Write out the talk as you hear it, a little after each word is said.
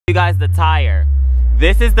You guys, the tire.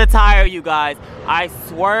 This is the tire, you guys. I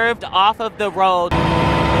swerved off of the road.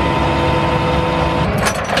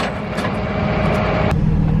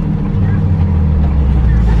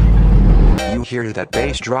 You hear that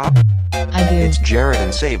bass drop? I do. It's Jarrett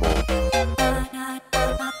and Sable.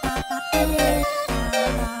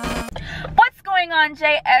 What's going on,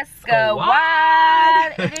 JS Squad?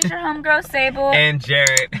 It is your homegirl Sable and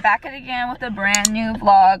Jarrett. Back at it again with a brand new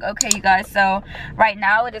vlog. Okay, you guys, so right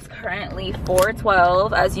now it is currently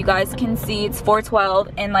 4:12. As you guys can see, it's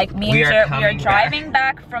 4:12, and like me and Jarrett, we are driving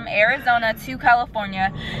back from Arizona to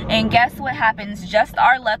California. And guess what happens? Just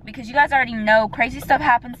our luck, because you guys already know crazy stuff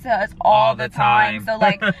happens to us all the time. So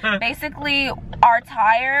like basically our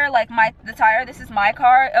tire, like the tire, this is my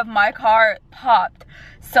car, of my car popped.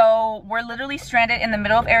 So we're literally stranded in the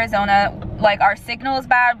middle of Arizona. Like our signal is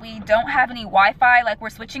bad. We don't have any Wi-Fi. Like we're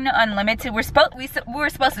switching to unlimited. We were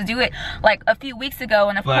supposed to do it like a few weeks ago,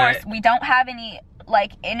 and of course we don't have any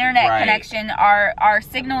like internet connection. Our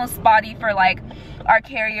signal is spotty for like our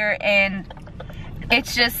carrier, and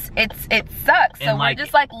it's just it sucks. So we're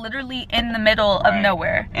just like literally in the middle of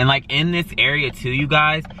nowhere. And like in this area too, you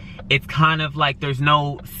guys, it's kind of like there's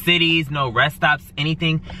no cities, no rest stops,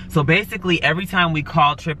 anything. So basically every time we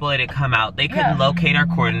called AAA to come out, they couldn't locate our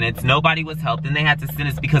coordinates. Nobody was helped, and they had to send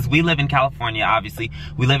us, because we live in California, obviously.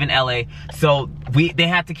 We live in LA. So they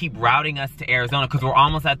had to keep routing us to Arizona because we're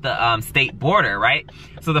almost at the state border, right?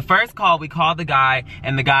 So the first call, we called the guy,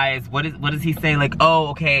 and the guy is, what does he say? Like,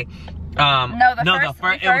 oh, okay. The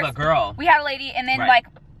first, it was a girl. We had a lady, and then like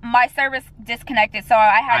my service disconnected, so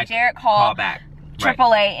I had Jarrett call back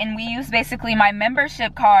AAA, and we used basically my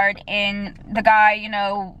membership card, and the guy, you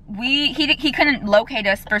know, he couldn't locate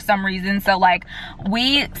us for some reason. So like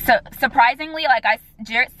surprisingly, like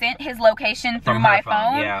Jarrett sent his location through my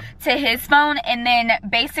phone to his phone, and then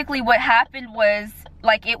basically what happened was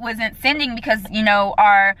like it wasn't sending because, you know,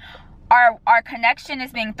 our connection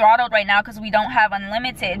is being throttled right now because we don't have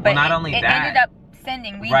unlimited. But not only it that, ended up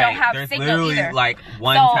sending. We don't have signal either. Like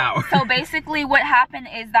one tower. So basically what happened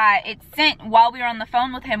is that it sent while we were on the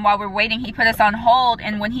phone with him, while we were waiting. He put us on hold,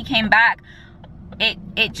 and when he came back,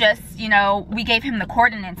 it just, you know, we gave him the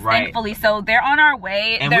coordinates, thankfully. So they're on our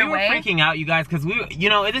way. And we were freaking out, you guys, because we, you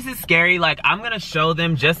know, this is scary. Like, I'm gonna show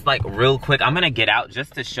them just like real quick. I'm gonna get out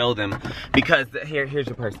just to show them, because here's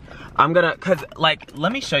your purse. I'm gonna, cause like,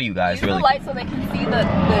 let me show you guys. Use really the light so they can see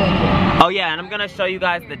the Oh yeah, and I'm gonna show you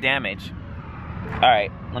guys the damage. All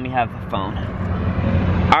right, let me have the phone.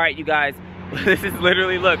 All right, you guys, this is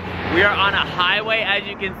literally, look, we are on a highway. As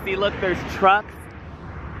you can see, look, there's trucks.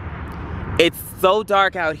 It's so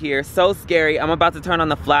dark out here, so scary. I'm about to turn on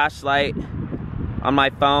the flashlight on my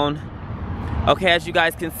phone. Okay, as you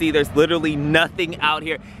guys can see, there's literally nothing out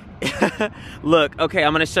here. Look, okay,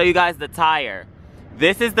 I'm gonna show you guys the tire.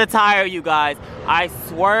 This is the tire, you guys. I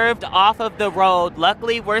swerved off of the road.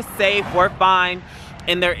 Luckily, we're safe, we're fine.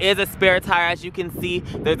 And there is a spare tire, as you can see.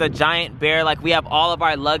 There's a giant bear. Like, we have all of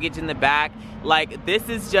our luggage in the back. Like, this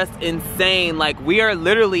is just insane. Like, we are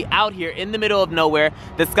literally out here in the middle of nowhere.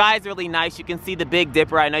 The sky's really nice. You can see the Big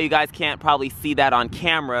Dipper. I know you guys can't probably see that on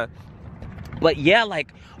camera. But yeah,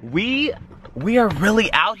 like, we are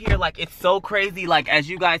really out here. Like, it's so crazy. Like, as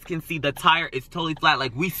you guys can see, the tire is totally flat.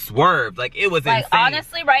 Like, we swerved. Like, it was insane.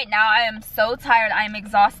 Honestly, right now, I am so tired. I am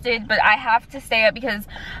exhausted, but I have to stay up because,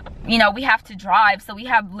 you know, we have to drive, so we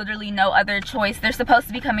have literally no other choice. They're supposed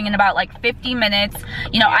to be coming in about like 50 minutes.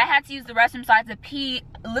 You know, I had to use the restroom, so I had to pee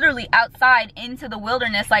literally outside into the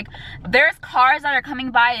wilderness. Like, there's cars that are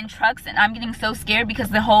coming by and trucks, and I'm getting so scared because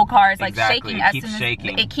the whole car is like shaking.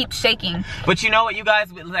 It keeps shaking. But you know what, you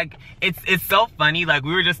guys, like, it's so funny. Like,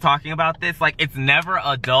 we were just talking about this. Like, it's never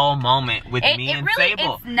a dull moment with me and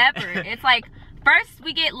Sable. It's never. It's like, first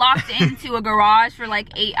we get locked into a garage for like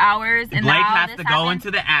 8 hours, and Blake has to go into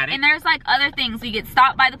the attic. And there's like other things. We get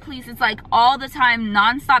stopped by the police. It's like all the time,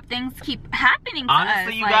 non-stop things keep happening to us.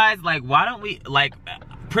 Honestly, you guys, like, why don't we, like,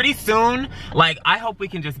 pretty soon, like, I hope we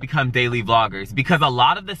can just become daily vloggers, because a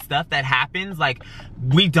lot of the stuff that happens, like,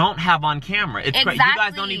 we don't have on camera. It's you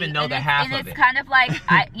guys don't even know the half of it. And it's kind of like,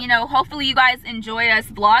 you know, hopefully you guys enjoy us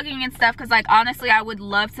vlogging and stuff, because like, honestly, I would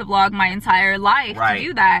love to vlog my entire life to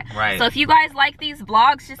do that. So if you guys like these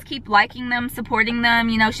vlogs, just keep liking them, supporting them,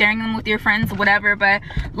 you know, sharing them with your friends, whatever. But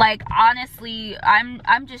like, honestly,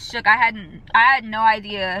 I'm just shook. I had no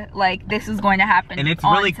idea like this was going to happen. And it's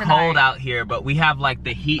really cold out here, but we have like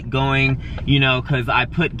the heat going, you know, because I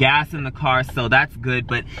put gas in the car, so that's good.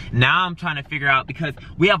 But now I'm trying to figure out, because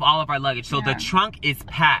we have all of our luggage, so the trunk is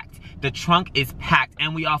packed. the trunk is packed.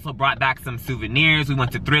 And we also brought back some souvenirs. We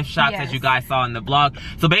went to thrift shops, as you guys saw in the vlog.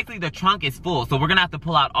 So basically the trunk is full. So we're gonna have to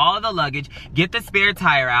pull out all of the luggage, get the spare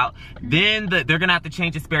tire out, then they're gonna have to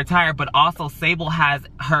change the spare tire, but also Sable has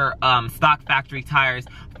her stock factory tires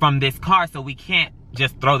from this car, so we can't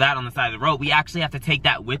just throw that on the side of the road. We actually have to take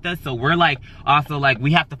that with us. So we're like, also like,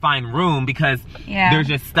 we have to find room because there's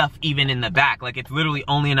just stuff even in the back. Like, it's literally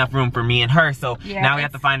only enough room for me and her. So now we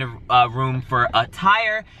have to find a room for a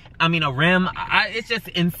tire. I mean, a rim. It's just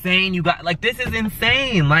insane. You got, like, this is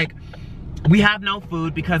insane. Like, we have no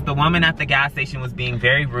food because the woman at the gas station was being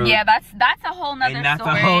very rude. Yeah, that's a whole nother story. That's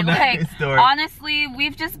a whole nother story. Honestly,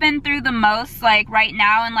 we've just been through the most, like, right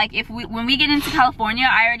now. And, like, when we get into California,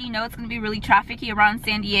 I already know it's going to be really trafficky around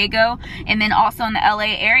San Diego. And then also in the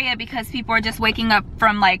LA area because people are just waking up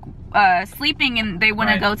from, like, sleeping and they want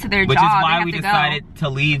to go to their job. Which is why we decided to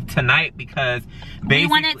leave tonight, because we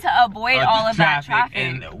wanted to avoid all of that traffic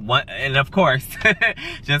and of course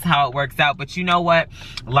just how it works out. But you know what,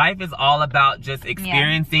 life is all about just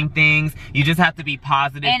experiencing things. You just have to be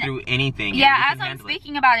positive through anything. As I'm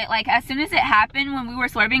speaking about it, like, as soon as it happened when we were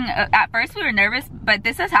swerving, at first we were nervous, but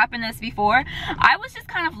this has happened to us before. I was just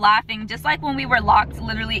kind of laughing, just like when we were locked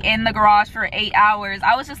literally in the garage for 8 hours.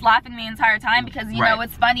 I was just laughing the entire time because you know,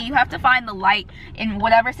 it's funny, you have to find the light in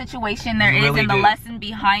whatever situation there is and the lesson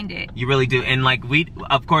behind it. You really do. And like, we,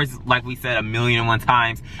 of course, like we said 1,000,001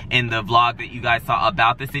 times in the vlog that you guys saw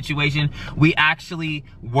about the situation, we actually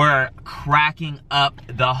were cracking up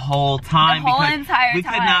the whole time. The whole entire time. We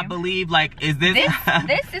could not believe, like, is this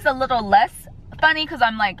this is a little less funny because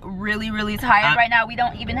I'm like really tired right now. We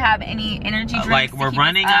don't even have any energy drinks. Like, we're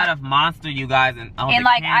running out of Monster, you guys, and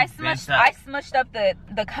like I smushed up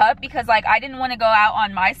the cup because like I didn't want to go out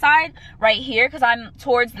on my side right here because I'm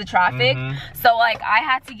towards the traffic. So like I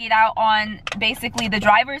had to get out on basically the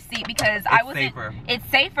driver's seat because it's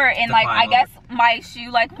safer. And like I guess my shoe,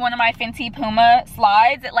 like one of my Fenty Puma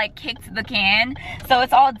slides, it like kicked the can, so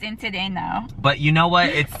it's all dented in now. But you know what,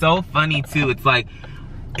 it's so funny too. It's like,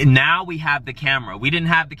 now we have the camera. We didn't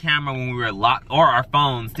have the camera when we were locked, or our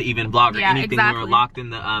phones to even vlog or anything. We were locked in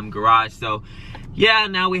the garage. So yeah,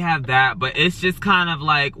 now we have that. But it's just kind of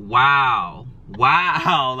like, wow,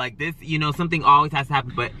 like this, you know, something always has to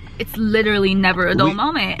happen. But it's literally never a dull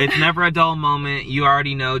moment. It's never a dull moment. You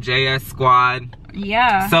already know, JS Squad.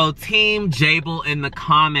 Yeah. So Team Sable in the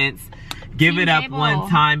comments, give it up one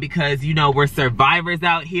time, because you know we're survivors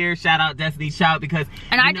out here. Shout out Destiny Shout, because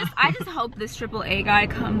I just hope this AAA guy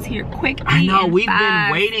comes here quickly. I know, we've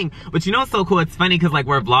been waiting. But you know what's so cool? It's funny because like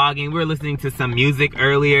we're vlogging, we were listening to some music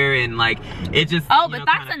earlier, and like it just but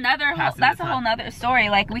that's a whole nother story.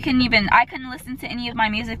 Like I couldn't listen to any of my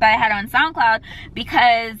music that I had on SoundCloud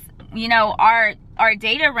because you know our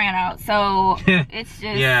data ran out. So it's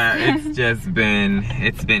just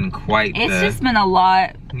it's been quite just been a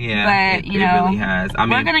lot. Yeah, but it really has. I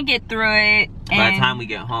mean, we're gonna get through it, and by the time we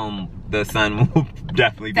get home the sun will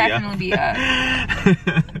definitely be up.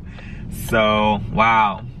 So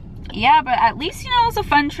wow. Yeah, but at least, you know, it was a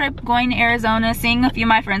fun trip going to Arizona, seeing a few of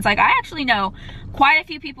my friends. Like, I actually know quite a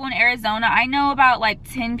few people in Arizona. I know about like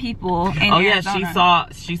 10 people in Arizona. Yeah,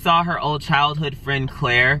 she saw her old childhood friend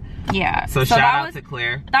Claire. Yeah. So shout out to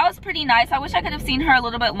Claire. That was pretty nice. I wish I could have seen her a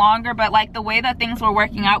little bit longer, but like the way that things were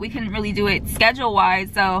working out, we couldn't really do it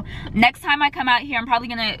schedule-wise. So next time I come out here, I'm probably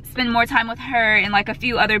gonna spend more time with her and like a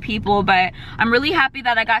few other people. But I'm really happy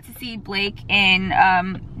that I got to see Blake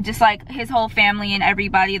and just like his whole family and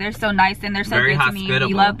everybody. They're so nice and they're so good to me.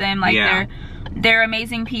 We love them. Like they're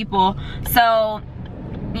amazing people. So,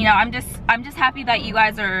 you know, I'm just happy that you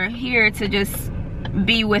guys are here to just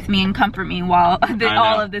be with me and comfort me while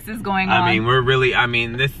all of this is going on. I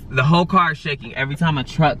mean, the whole car is shaking every time a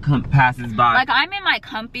truck passes by. Like, I'm in my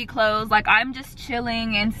comfy clothes, like I'm just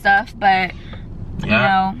chilling and stuff, but you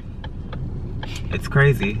know, it's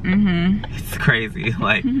crazy. It's crazy.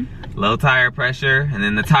 Like low tire pressure, and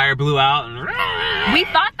then the tire blew out, and we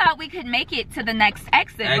thought that we could make it to the next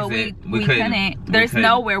exit, but we couldn't. There's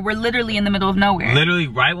nowhere. We're literally in the middle of nowhere. Literally,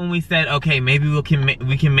 right when we said, okay, maybe we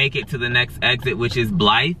can make it to the next exit, which is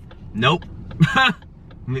Blythe. Nope.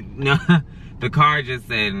 No, the car just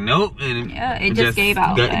said nope, and it just gave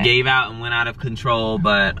out. Gave out and went out of control.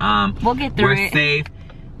 But we'll get through it. We're safe.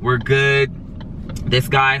 We're good. This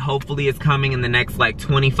guy hopefully is coming in the next like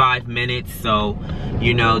 25 minutes, so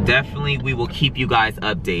you know, definitely we will keep you guys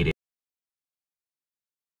updated.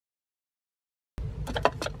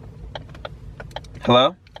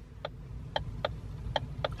 Hello?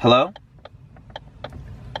 Hello?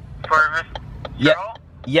 Service? Yeah.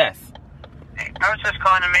 Yes. Hey, I was just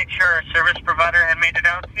calling to make sure our service provider had made it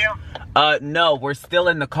out to you. No, we're still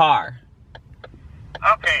in the car.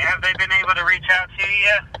 Okay, have they been able to reach out to you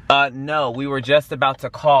yet? No, we were just about to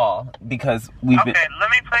call because we've been... Okay, let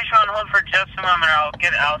me place you on hold for just a moment.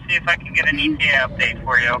 I'll see if I can get an ETA update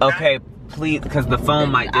for you, okay? Okay, please, because the phone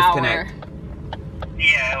might disconnect.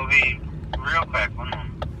 Yeah, it'll be real quick. 1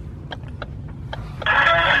 moment. Oh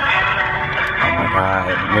my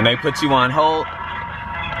God. When they put you on hold,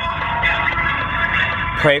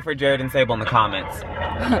 pray for Jarrett and Sable in the comments.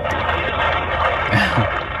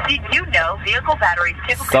 Did you know vehicle batteries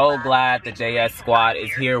typically So glad the JS squad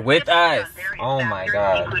is here with us. Oh my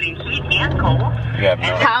God. including heat and cold? You have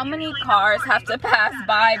no How many cars have to pass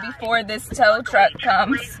by before this tow truck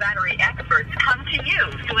comes? AAA battery experts come to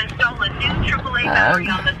you to install a new AAA battery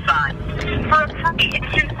on the spot. For a free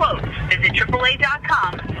instant quote, visit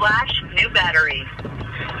AAA.com/new battery.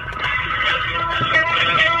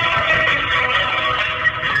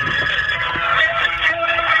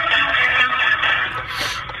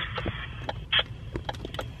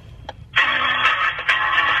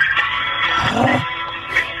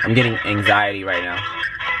 I'm getting anxiety right now.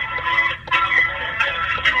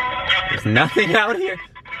 There's nothing out here.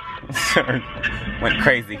 Went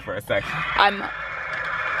crazy for a second.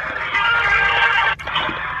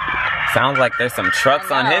 Sounds like there's some trucks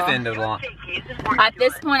on his end of the line. At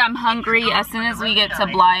this point, I'm hungry. As soon as we get to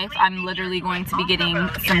Blythe, I'm literally going to be getting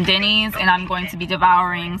some Denny's and I'm going to be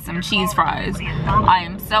devouring some cheese fries. I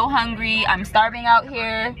am so hungry. I'm starving out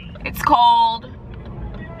here. It's cold.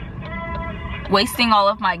 Wasting all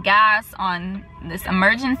of my gas on this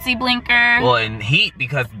emergency blinker. Well, in heat,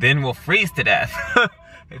 because then we'll freeze to death.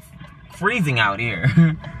 It's freezing out here.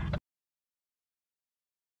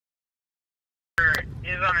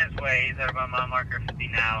 He's on his way. He's at about mile marker 50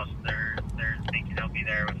 now. So they're thinking he'll be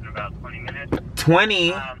there within about 20 minutes.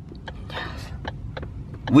 20?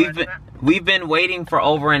 We've been waiting for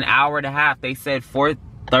over an hour and a half. They said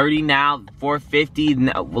 4:30 now,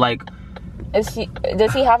 4:50. Like, does he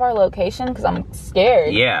have our location? Because I'm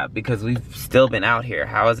scared. yeah, because we've still been out here.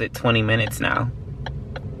 How is it 20 minutes now?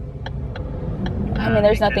 I mean,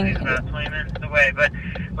 there's nothing. He's about 20 minutes away, but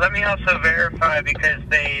let me also verify because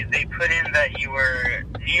they put in that you were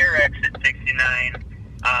near exit 69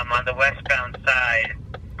 on the westbound side.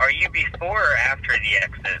 Are you before or after the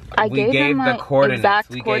exit? We gave the coordinates. Exact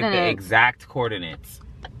we coordinates. gave the exact coordinates.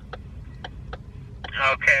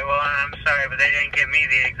 Okay, well, I'm sorry, but they didn't give me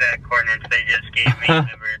the exact coordinates. They just gave me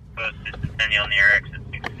that we're supposed to Centennial near exit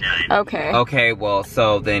 69. Okay. Okay, well,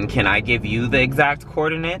 so then can I give you the exact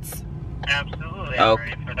coordinates? Absolutely. I'm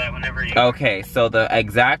ready for that whenever you Okay, so the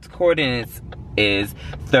exact coordinates is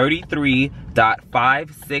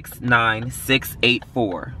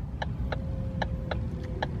 33.569684.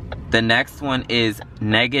 The next one is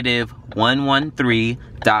negative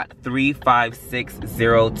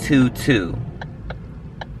 113.356022.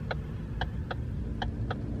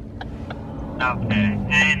 Okay,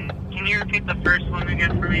 and can you repeat the first one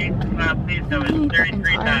again for me, please? That was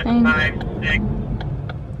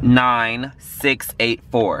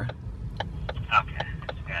 33.569684. Okay,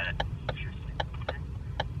 got it.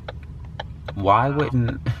 Why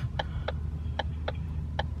wouldn't...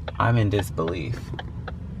 I'm in disbelief.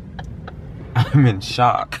 I'm in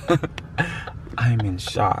shock. I'm in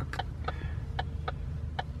shock.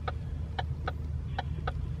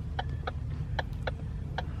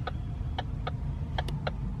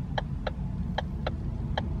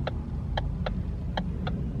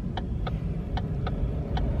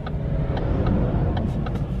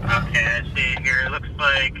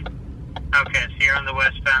 Okay, so you're on the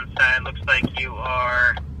westbound side. Looks like you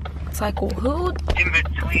are... It's like, who? In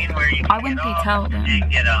between where you can I wouldn't be telling them.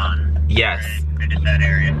 and get on. Yes. Right, in that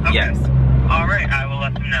area. Okay. Yes. All right, I will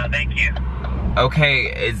let them know. Thank you.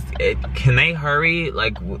 Okay, can they hurry?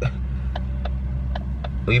 Like,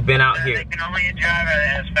 we've been out here. They can only drive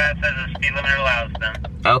as fast as the speed limit allows them.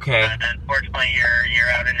 Okay. And unfortunately, you're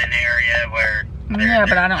out in an area where... Yeah,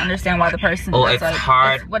 but I don't understand why the person. Well, it's like,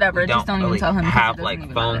 hard. Whatever, just don't even tell him. Have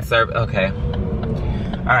like phone service. Okay.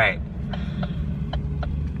 All right.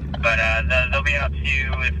 But they'll be out to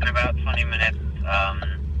you within about 20 minutes. It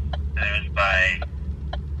was by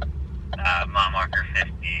mile marker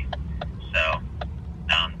 50, so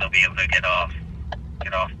they'll be able to get off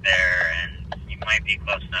there, and you might be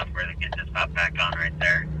close enough where they can just hop back on right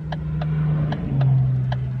there.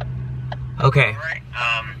 Okay. All right.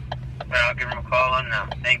 But I'll give them a call on now.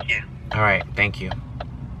 Thank you. All right. Thank you.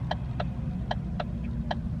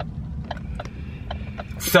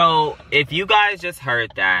 So, if you guys just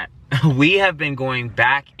heard that, we have been going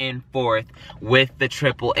back and forth with the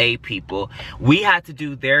AAA people. We had to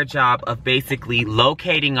do their job of basically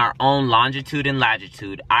locating our own longitude and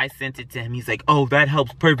latitude. I sent it to him. He's like, oh, that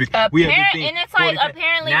helps perfect. We have the thing, and it's like,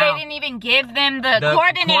 apparently now, they didn't even give them the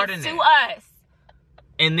coordinates to us.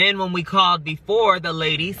 And then when we called before, the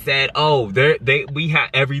lady said, oh, we had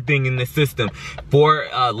everything in the system for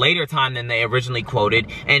a later time than they originally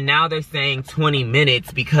quoted. And now they're saying 20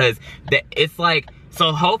 minutes because it's like,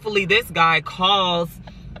 so hopefully this guy calls,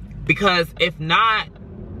 because if not,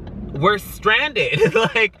 we're stranded.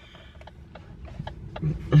 Like,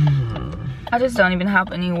 I just don't even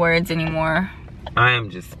have any words anymore. I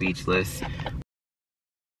am just speechless.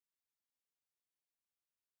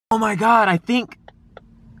 Oh my God, I think,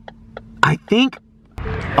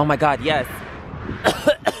 oh my God, yes.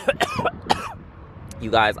 You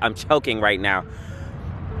guys, I'm choking right now.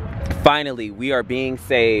 Finally, we are being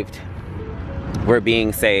saved. We're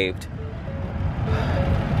being saved.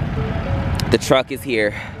 The truck is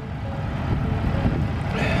here.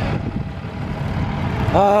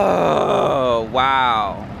 Oh,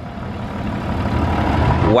 wow.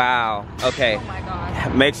 Wow, okay. Oh my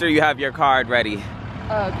God. Make sure you have your card ready.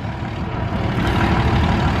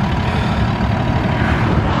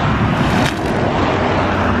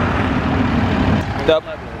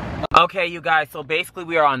 Okay, you guys, so basically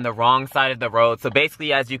we are on the wrong side of the road. So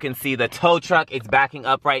basically, as you can see, the tow truck is backing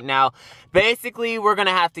up right now. Basically, we're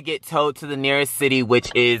gonna have to get towed to the nearest city,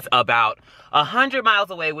 which is about 100 miles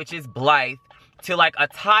away, which is Blythe, to like a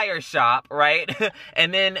tire shop, right?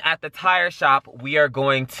 And then at the tire shop, we are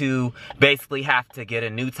going to basically have to get a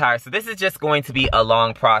new tire. So this is just going to be a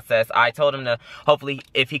long process. I told him to, hopefully,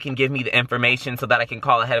 if he can give me the information so that I can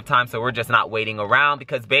call ahead of time, so we're just not waiting around,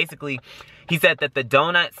 because basically, he said that the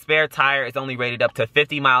donut spare tire is only rated up to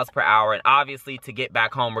 50 miles per hour. And obviously, to get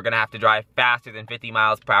back home, we're gonna have to drive faster than 50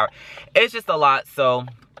 miles per hour. It's just a lot, so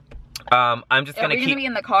I'm just gonna be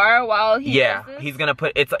in the car while he does this? He's gonna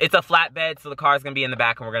put, it's a flatbed, so the car's gonna be in the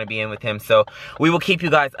back and we're gonna be in with him. So we will keep you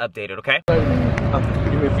guys updated, okay? Give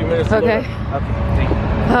me a few minutes to Okay. load up. Okay, thank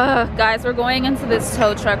you. Guys, we're going into this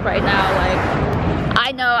tow truck right now. Like,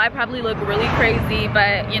 I know I probably look really crazy,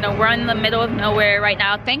 but you know, we're in the middle of nowhere right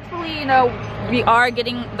now. Thankfully, you know, we are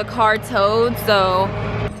getting the car towed, so.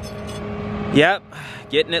 Yep,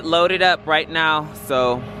 getting it loaded up right now,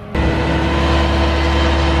 so.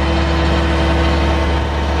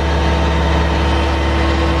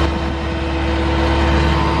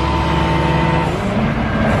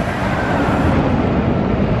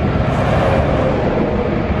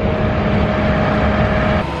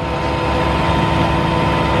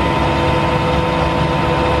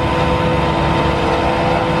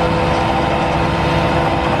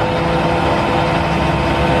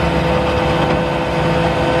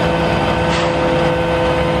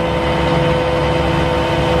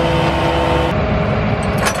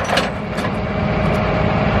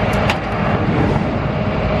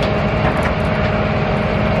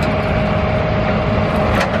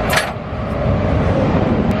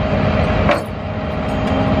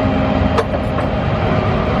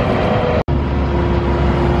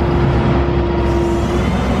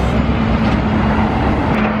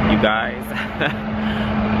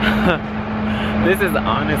 This is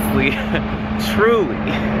honestly, truly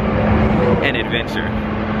an adventure.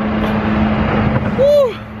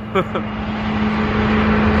 Woo!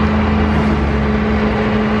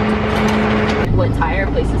 What tire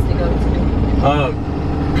places to go to?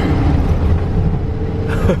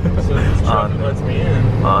 So this truck lets me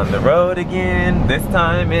in. On the road again, this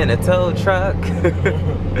time in a tow truck.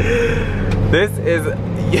 This is...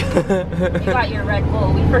 You got your Red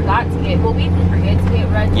Bull. We forgot to get, well, we didn't forget to get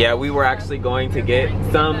Red Bull. Yeah, we were actually going to get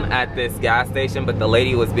some at this gas station, but the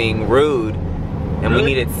lady was being rude and we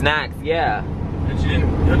needed snacks, yeah. And she didn't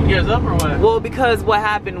hook gears up or what? Well, because what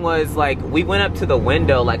happened was, like, we went up to the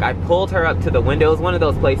window, like, I pulled her up to the window. It was one of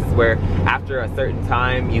those places where after a certain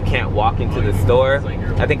time, you can't walk into the store.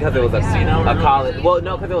 I think because it was a college, well,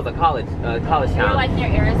 no, because it was a college town. We were, like, near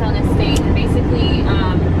Arizona State, and basically,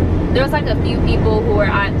 there was like a few people who were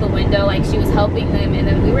at the window, like she was helping them, and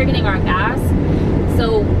then we were getting our gas.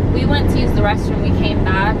 So we went to use the restroom, we came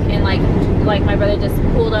back, and like my brother just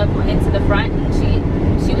pulled up into the front, and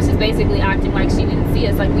she was just basically acting like she didn't see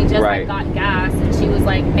us, like we just like got gas, and she was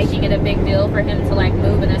like making it a big deal for him to like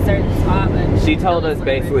move in a certain spot. But she told us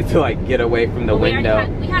basically to like get away from the window.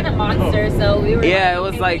 We had a monster, so we were it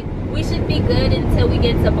was like we should be good until we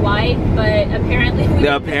get to Blythe, but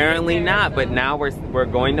apparently not. But now we're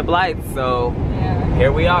going to Blythe, so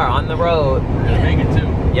here we are on the road. Yeah, make it too.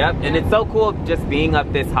 Yep, and it's so cool just being up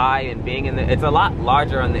this high and being in the. It's a lot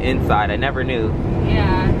larger on the inside. I never knew.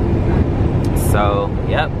 Yeah. So,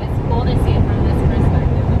 yep. It's cool to see it from this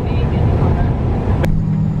perspective of being in the car.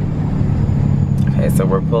 Okay, so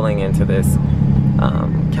we're pulling into this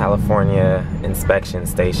California inspection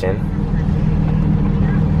station.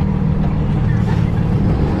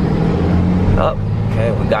 Oh,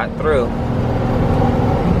 okay, we got through.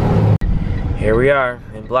 Here we are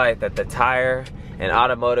in Blythe at the Tire and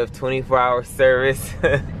Automotive 24-hour service.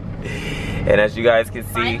 And as you guys can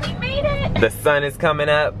see, the sun is coming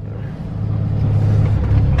up.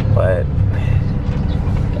 But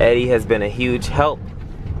Eddie has been a huge help.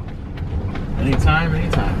 Anytime.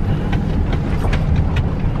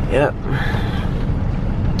 Yep.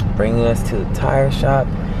 Bringing us to the tire shop.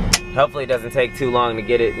 Hopefully it doesn't take too long to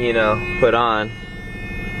get it, you know, put on.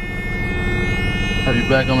 Have you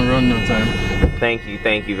back on the road in no time.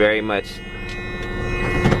 Thank you very much.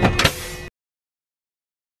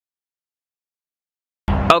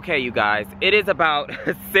 Okay, you guys, it is about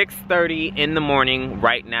 6:30 in the morning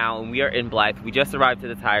right now, and we are in Blythe. We just arrived to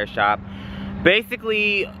the tire shop.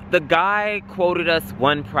 Basically, the guy quoted us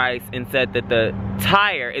one price and said that the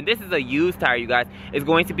tire, and this is a used tire, you guys, is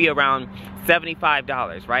going to be around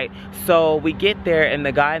 $75, right? So we get there, and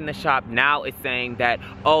the guy in the shop now is saying that,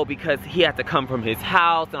 oh, because he had to come from his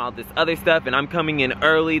house and all this other stuff, and I'm coming in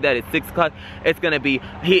early, that it's 6 o'clock, it's gonna be,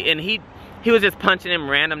 he was just punching in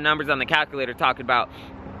random numbers on the calculator talking about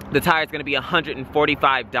the tire is gonna be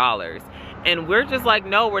 $145. And we're just like,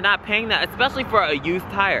 no, we're not paying that, especially for a used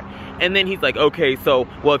tire. And then he's like, okay, so,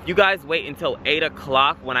 well, if you guys wait until 8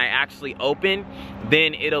 o'clock when I actually open,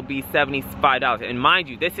 then it'll be $75. And mind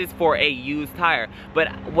you, this is for a used tire. But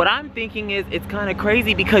what I'm thinking is, it's kind of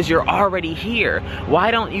crazy because you're already here. Why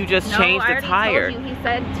don't you just change the tire? Told you. He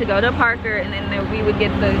said to go to Parker and then we would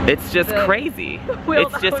get the... It's just crazy.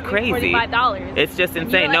 It's just crazy. $45. It's just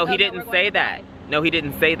insane. No, he didn't say that. No, he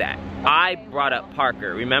didn't say that. I brought up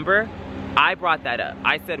Parker, remember? I brought that up.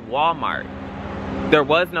 I said Walmart. There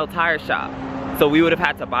was no tire shop. So we would have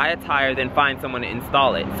had to buy a tire, then find someone to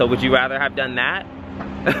install it. So would you rather have done that?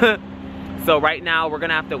 So right now, we're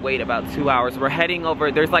gonna have to wait about 2 hours. We're heading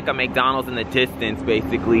over, there's like a McDonald's in the distance,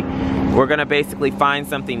 basically. We're gonna basically find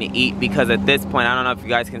something to eat because at this point, I don't know if you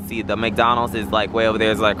guys can see, the McDonald's is like way over there.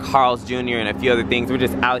 There's like Carl's Jr. and a few other things. We're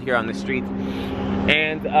just out here on the streets.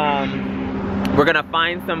 And we're gonna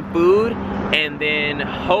find some food, and then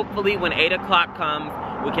hopefully when 8 o'clock comes,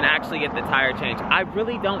 we can actually get the tire changed. I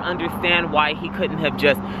really don't understand why he couldn't have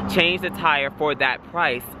just changed the tire for that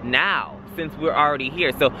price now, since we're already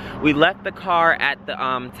here. So we left the car at the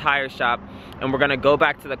tire shop, and we're gonna go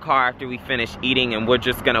back to the car after we finish eating, and we're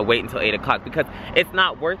just gonna wait until 8 o'clock because it's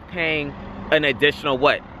not worth paying an additional,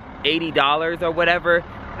 what, $80 or whatever.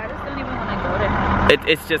 I just don't even want to go to him.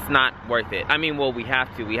 It's just not worth it. I mean, well, we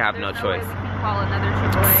have to. We have no choice. Call another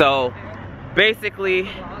AAA. So basically,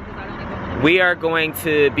 we are going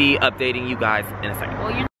to be updating you guys in a second.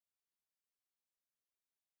 Well,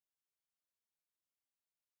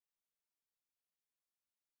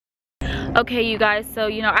 okay, you guys, so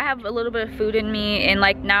you know, I have a little bit of food in me, and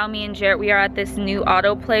like now me and Jarrett, we are at this new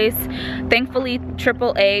auto place. Thankfully,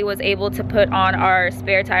 AAA was able to put on our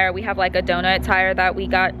spare tire. We have like a donut tire that we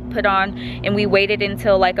got put on, and we waited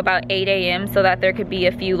until like about 8 a.m. so that there could be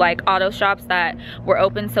a few like auto shops that were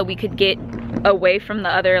open so we could get away from the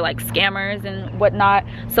other like scammers and whatnot.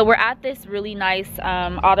 So we're at this really nice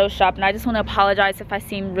auto shop, and I just want to apologize if I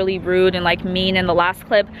seem really rude and like mean in the last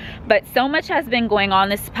clip, but so much has been going on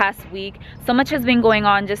this past week. So much has been going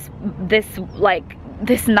on just this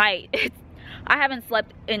night. I haven't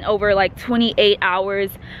slept in over like 28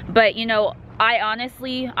 hours, but you know,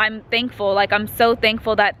 I'm thankful. Like, I'm so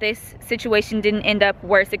thankful that this situation didn't end up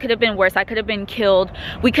worse. It could have been worse. I could have been killed.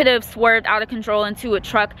 We could have swerved out of control into a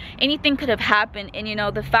truck. Anything could have happened. And you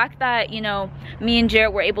know, the fact that, you know, me and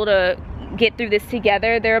Jarrett were able to get through this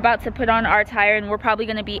together. They're about to put on our tire, and we're probably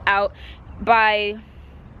gonna be out by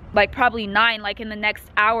like probably 9, like in the next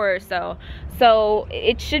hour or so. So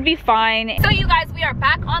it should be fine. So you guys, we are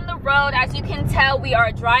back on the road. As you can tell, we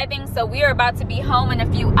are driving, so we are about to be home in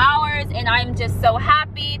a few hours, and I'm just so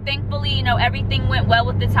happy. Thankfully, you know, everything went well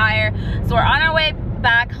with the tire, so we're on our way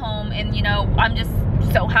back home, and you know, I'm just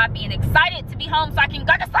so happy and excited to be home so I can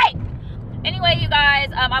go to sleep. Anyway, you guys,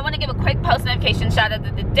 I want to give a quick post notification shout out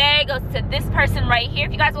of the day. Goes to this person right here.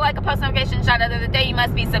 If you guys would like a post notification shout out of the day, you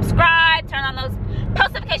must be subscribed, turn on those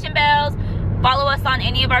post notification bells, follow us on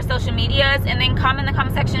any of our social medias, and then comment in the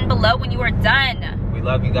comment section below when you are done. We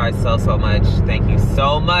love you guys so much. Thank you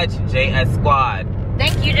so much, JS Squad.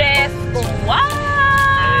 Thank you, JS Squad.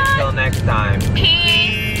 And until next time,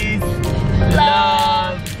 peace,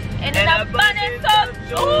 love, and an abundance of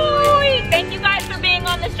joy. Thank you guys for being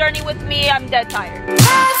on this journey with me. I'm dead tired.